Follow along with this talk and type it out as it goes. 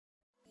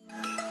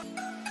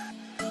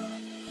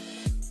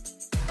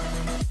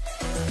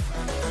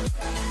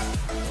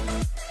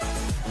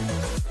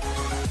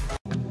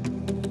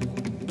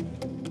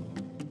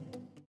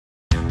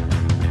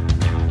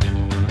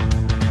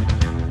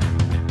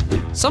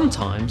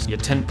Sometimes your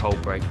tent pole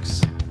breaks.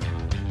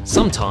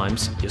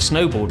 Sometimes your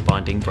snowboard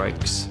binding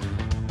breaks.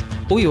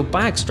 Or your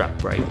bag strap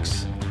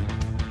breaks.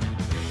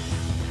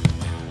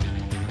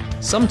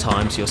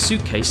 Sometimes your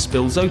suitcase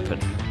spills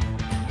open.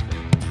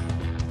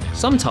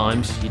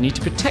 Sometimes you need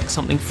to protect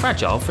something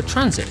fragile for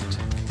transit.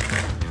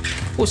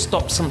 Or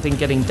stop something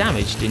getting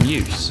damaged in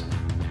use.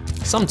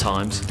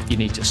 Sometimes you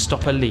need to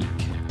stop a leak.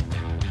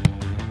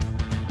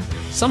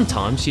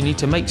 Sometimes you need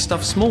to make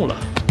stuff smaller.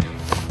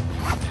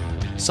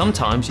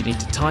 Sometimes you need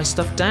to tie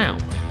stuff down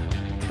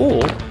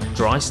or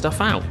dry stuff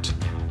out.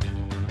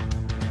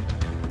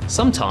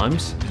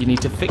 Sometimes you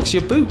need to fix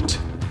your boot.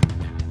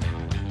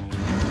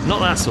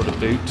 Not that sort of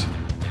boot.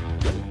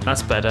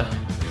 That's better.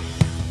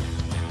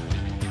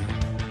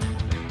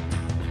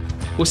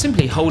 Or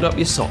simply hold up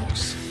your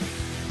socks.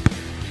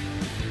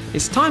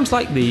 It's times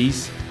like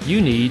these you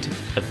need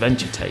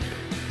Adventure Tape.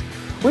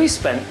 We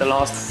spent the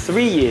last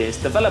 3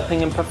 years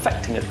developing and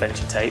perfecting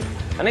Adventure Tape,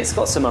 and it's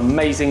got some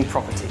amazing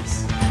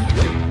properties.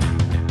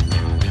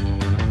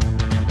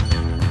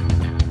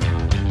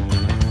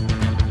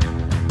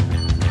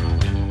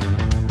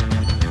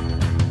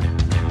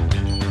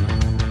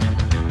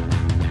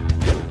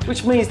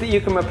 Which means that you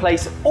can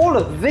replace all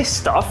of this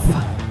stuff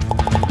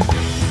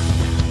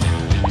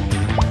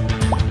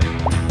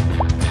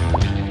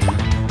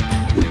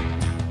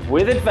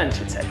with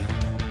Adventure Tape.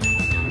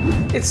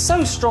 It's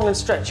so strong and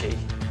stretchy,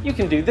 you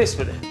can do this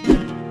with it.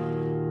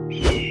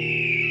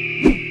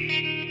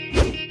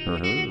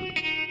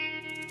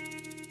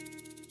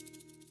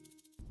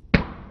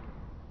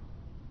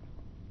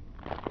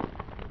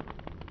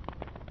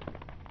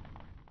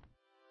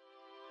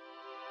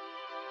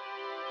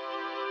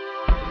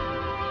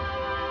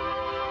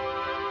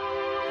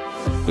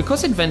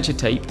 Because Adventure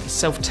Tape is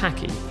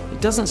self-tacky,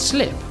 it doesn't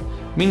slip,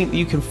 meaning that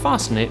you can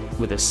fasten it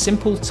with a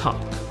simple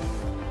tuck.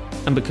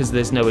 And because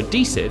there's no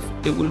adhesive,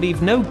 it will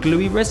leave no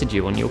gluey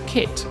residue on your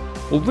kit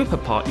or rip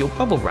apart your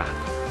bubble wrap,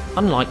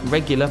 unlike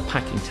regular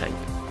packing tape.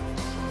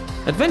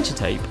 Adventure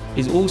Tape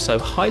is also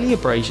highly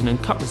abrasion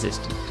and cut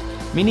resistant,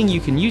 meaning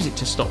you can use it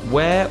to stop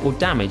wear or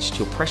damage to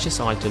your precious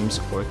items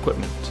or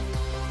equipment.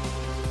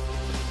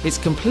 It's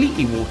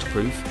completely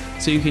waterproof,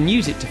 so you can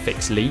use it to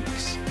fix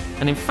leaks,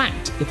 and in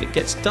fact, if it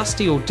gets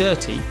dusty or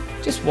dirty,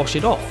 just wash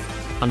it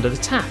off, under the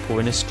tap or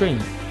in a stream.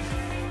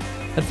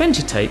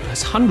 Adventure Tape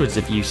has hundreds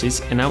of uses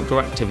in outdoor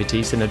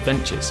activities and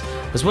adventures,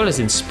 as well as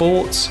in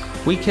sports,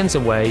 weekends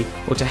away,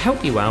 or to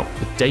help you out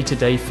with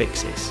day-to-day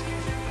fixes.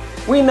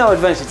 We know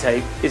Adventure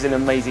Tape is an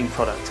amazing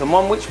product, and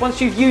one which once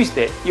you've used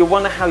it, you'll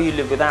wonder how you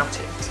live without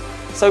it.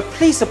 So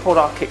please support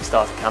our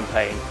Kickstarter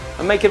campaign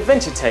and make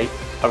Adventure Tape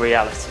a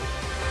reality.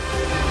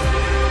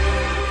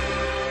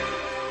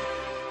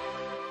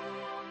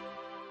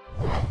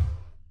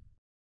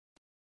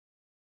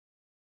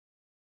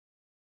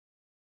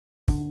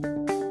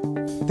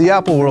 The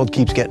Apple world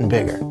keeps getting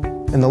bigger,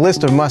 and the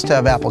list of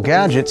must-have Apple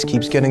gadgets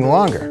keeps getting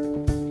longer.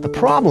 The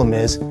problem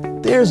is,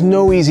 there's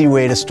no easy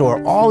way to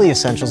store all the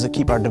essentials that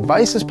keep our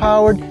devices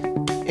powered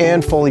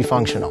and fully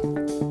functional.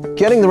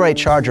 Getting the right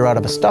charger out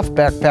of a stuffed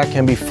backpack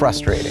can be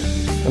frustrating,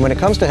 and when it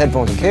comes to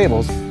headphones and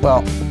cables,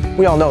 well,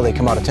 we all know they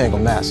come out a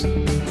tangled mess.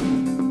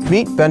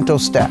 Meet Bento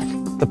Stack,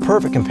 the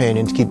perfect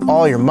companion to keep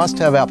all your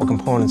must-have Apple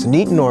components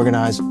neat and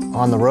organized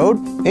on the road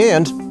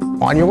and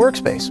on your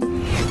workspace.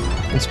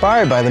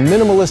 Inspired by the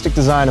minimalistic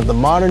design of the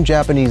modern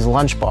Japanese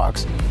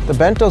lunchbox, the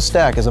Bento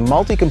Stack is a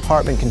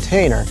multi-compartment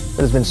container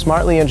that has been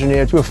smartly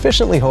engineered to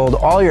efficiently hold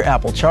all your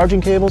Apple charging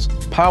cables,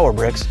 power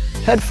bricks,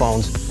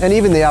 headphones, and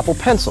even the Apple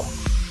Pencil.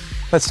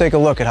 Let's take a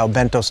look at how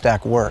Bento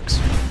Stack works.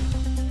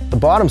 The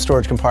bottom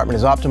storage compartment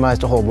is optimized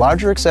to hold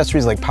larger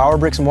accessories like power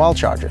bricks and wall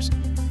chargers.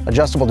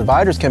 Adjustable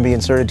dividers can be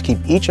inserted to keep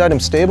each item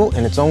stable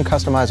in its own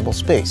customizable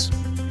space.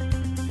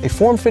 A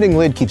form-fitting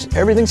lid keeps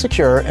everything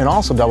secure and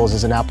also doubles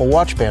as an Apple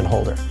Watch band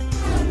holder.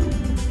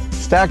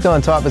 Stacked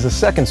on top is a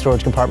second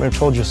storage compartment which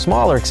holds your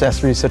smaller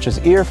accessories such as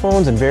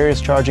earphones and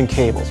various charging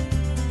cables.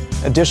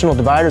 Additional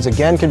dividers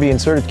again can be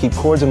inserted to keep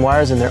cords and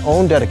wires in their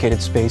own dedicated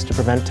space to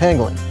prevent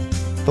tangling.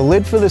 The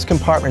lid for this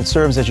compartment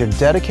serves as your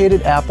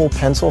dedicated Apple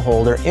Pencil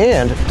holder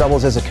and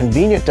doubles as a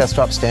convenient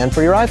desktop stand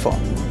for your iPhone.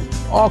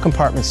 All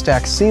compartments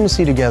stack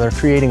seamlessly together,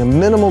 creating a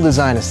minimal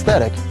design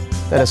aesthetic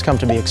that has come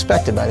to be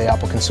expected by the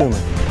Apple consumer.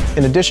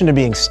 In addition to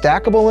being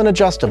stackable and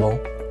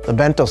adjustable, the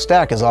Bento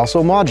Stack is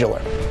also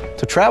modular.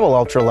 To travel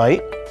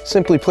ultralight,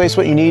 simply place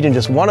what you need in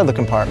just one of the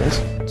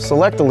compartments,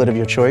 select the lid of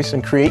your choice,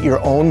 and create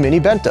your own mini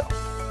bento.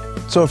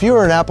 So if you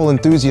are an Apple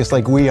enthusiast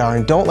like we are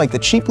and don't like the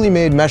cheaply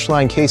made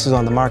mesh-lined cases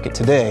on the market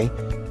today,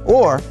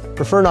 or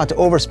prefer not to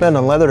overspend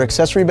on leather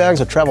accessory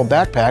bags or travel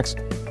backpacks,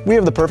 we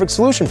have the perfect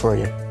solution for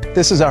you.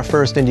 This is our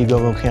first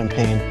Indiegogo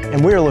campaign,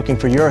 and we are looking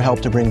for your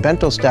help to bring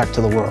Bento Stack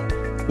to the world.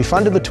 We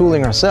funded the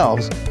tooling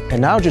ourselves, and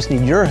now just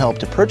need your help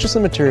to purchase the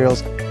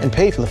materials and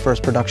pay for the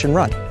first production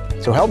run.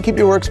 So help keep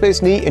your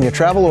workspace neat and your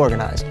travel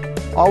organized,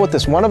 all with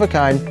this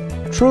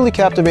one-of-a-kind, truly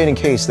captivating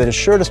case that is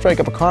sure to strike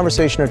up a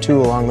conversation or two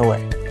along the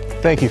way.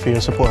 Thank you for your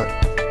support.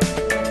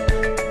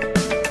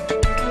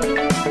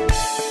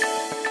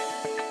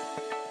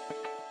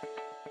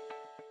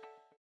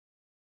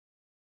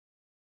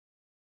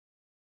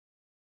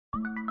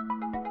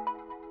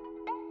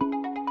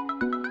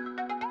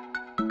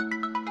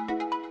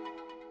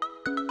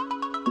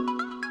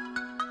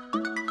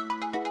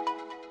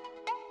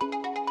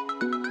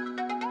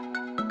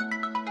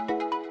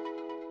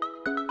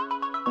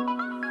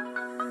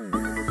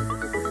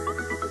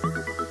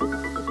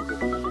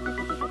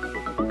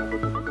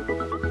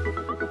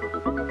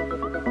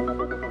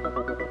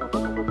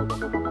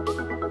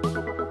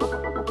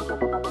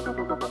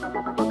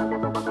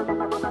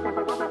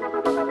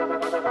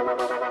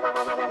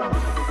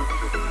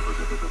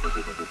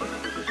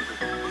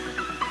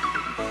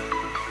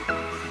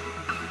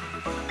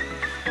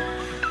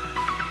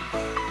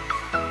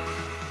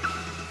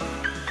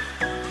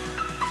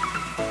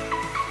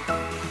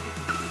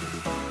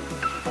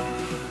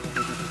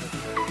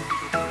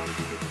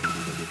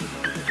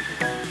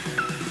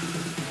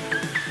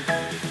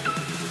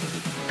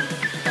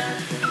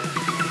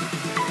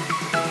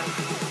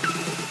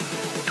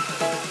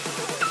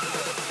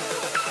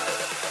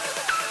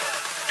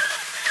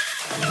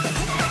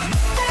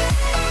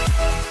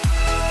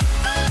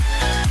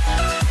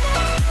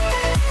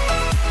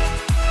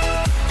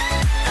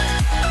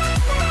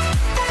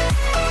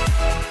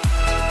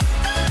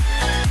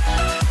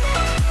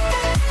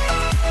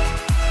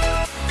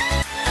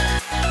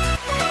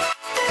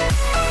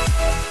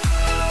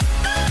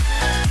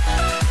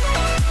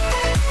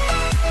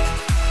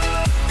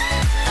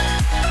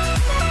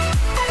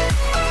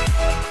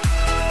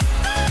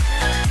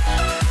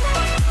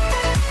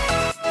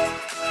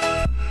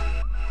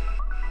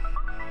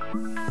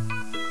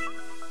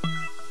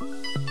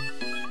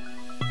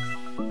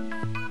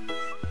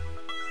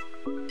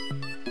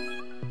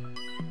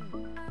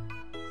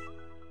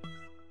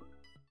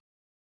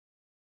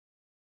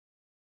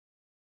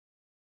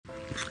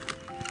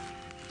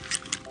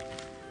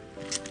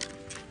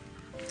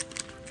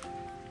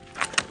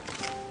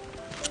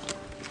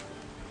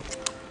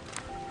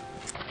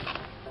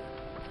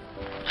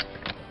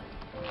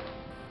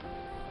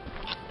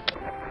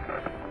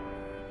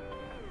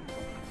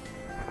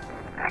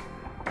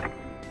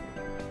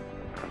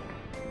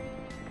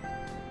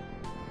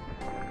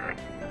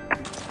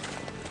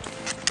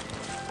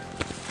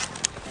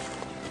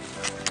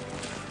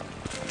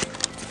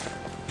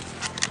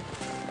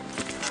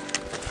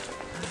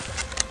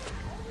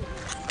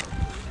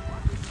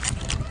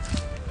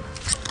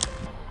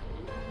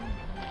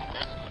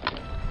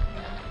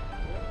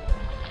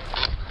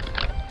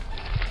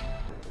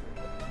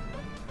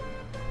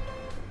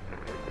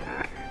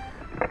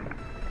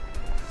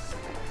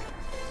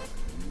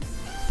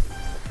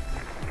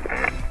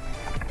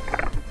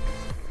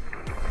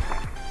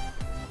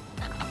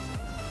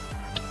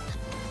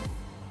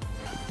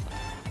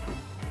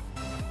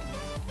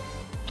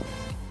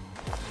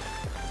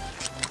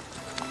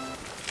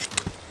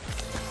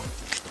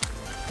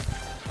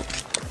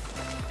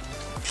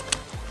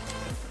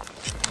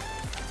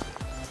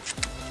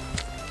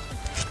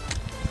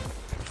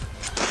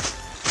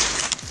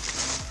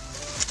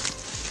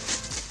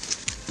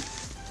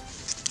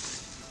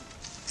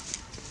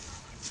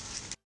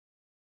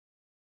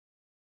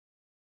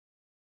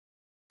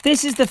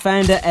 This is the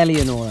founder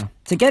Eleonora.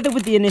 Together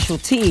with the initial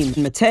team,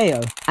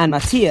 Matteo and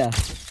Mattia,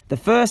 the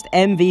first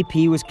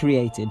MVP was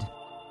created.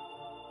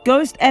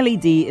 Ghost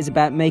LED is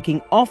about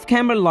making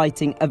off-camera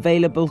lighting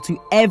available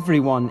to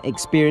everyone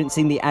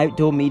experiencing the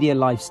outdoor media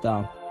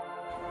lifestyle,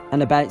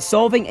 and about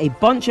solving a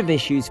bunch of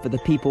issues for the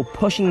people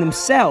pushing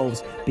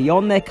themselves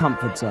beyond their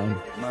comfort zone.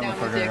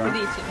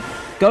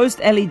 Ghost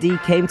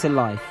LED came to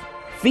life,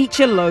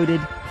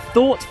 feature-loaded,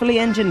 thoughtfully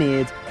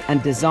engineered,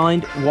 and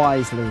designed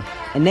wisely,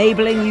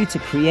 enabling you to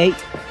create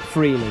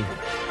freely.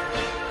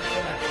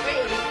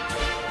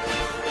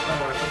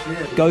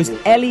 Ghost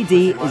LED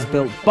is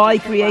built by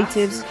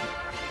creatives,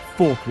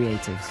 for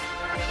creatives.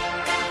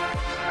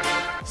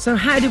 So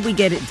how did we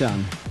get it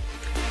done?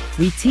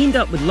 We teamed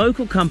up with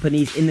local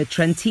companies in the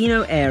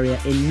Trentino area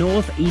in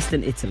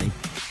northeastern Italy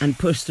and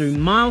pushed through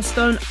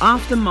milestone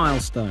after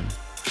milestone.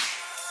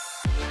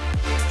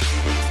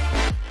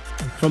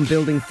 From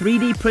building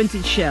 3D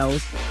printed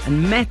shells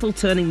and metal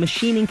turning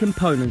machining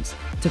components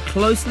to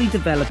closely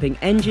developing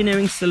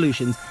engineering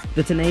solutions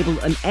that enabled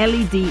an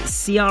LED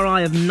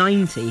CRI of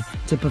 90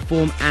 to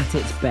perform at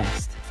its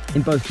best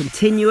in both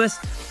continuous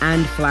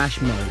and flash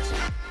modes,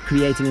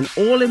 creating an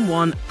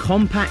all-in-one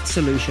compact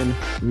solution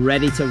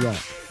ready to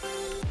rock.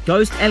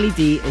 Ghost LED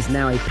is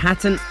now a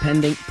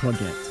patent-pending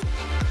project.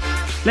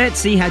 Let's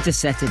see how to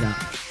set it up.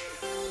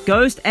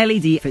 Ghost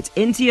LED fits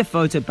into your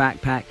photo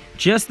backpack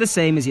just the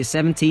same as your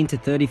 17 to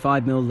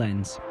 35mm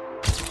lens.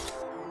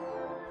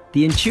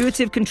 The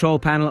intuitive control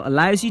panel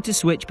allows you to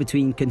switch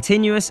between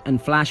continuous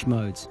and flash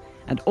modes,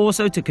 and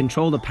also to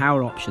control the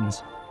power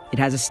options. It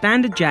has a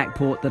standard jack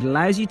port that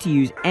allows you to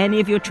use any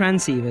of your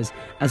transceivers,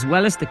 as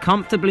well as to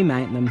comfortably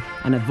mount them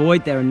and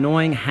avoid their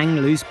annoying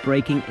hang-loose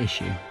braking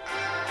issue.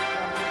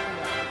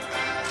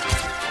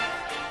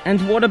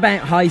 And what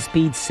about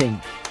high-speed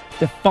sync?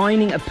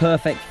 Defining a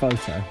perfect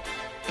photo.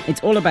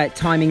 It's all about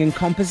timing and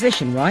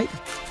composition, right?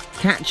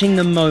 Catching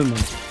the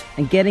moment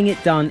and getting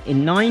it done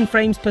in 9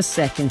 frames per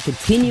second,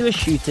 continuous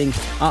shooting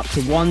up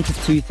to 1 to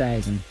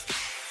 2000.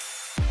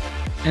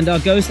 And our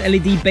Ghost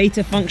LED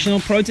beta functional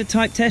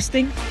prototype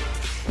testing?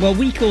 Well,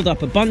 we called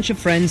up a bunch of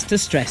friends to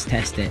stress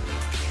test it.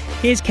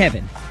 Here's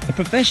Kevin, a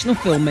professional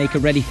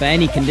filmmaker ready for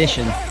any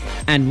condition,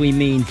 and we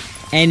mean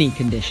any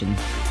condition.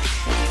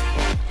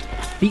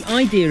 The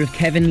idea of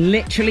Kevin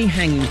literally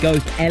hanging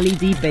Ghost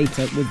LED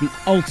beta was the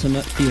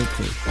ultimate field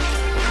proof.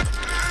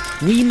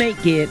 We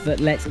make gear that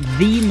lets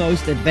the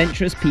most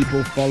adventurous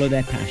people follow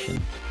their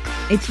passion.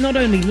 It's not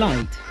only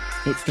light,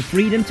 it's the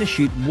freedom to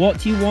shoot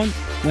what you want,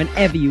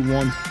 whenever you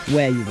want,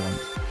 where you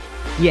want.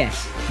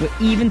 Yes, we're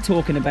even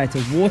talking about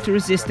a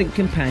water-resistant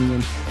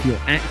companion for your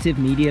active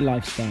media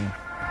lifestyle.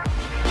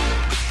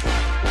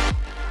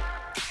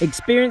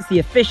 Experience the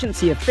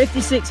efficiency of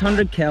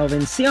 5600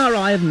 Kelvin,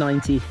 CRI of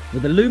 90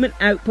 with a lumen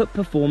output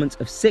performance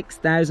of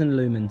 6000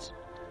 lumens.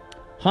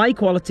 High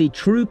quality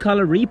true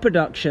color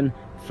reproduction,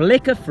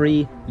 flicker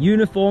free,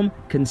 uniform,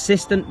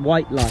 consistent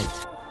white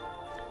light.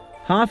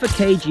 Half a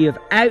kg of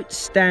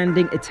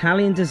outstanding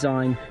Italian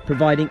design,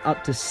 providing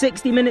up to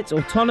 60 minutes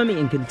autonomy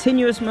in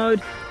continuous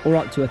mode or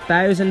up to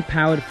 1000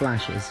 powered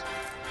flashes.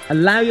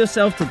 Allow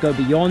yourself to go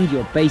beyond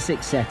your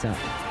basic setup.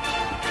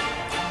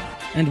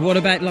 And what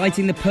about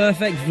lighting the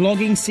perfect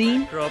vlogging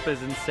scene? Drop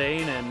is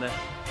insane, and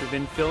we've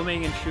been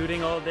filming and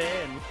shooting all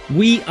day.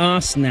 We are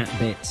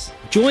Snapbits.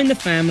 Join the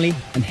family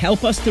and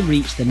help us to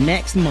reach the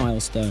next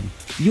milestone.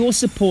 Your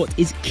support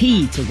is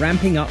key to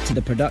ramping up to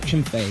the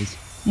production phase.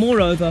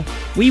 Moreover,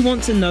 we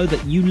want to know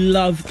that you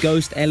love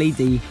Ghost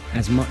LED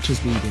as much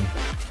as we do.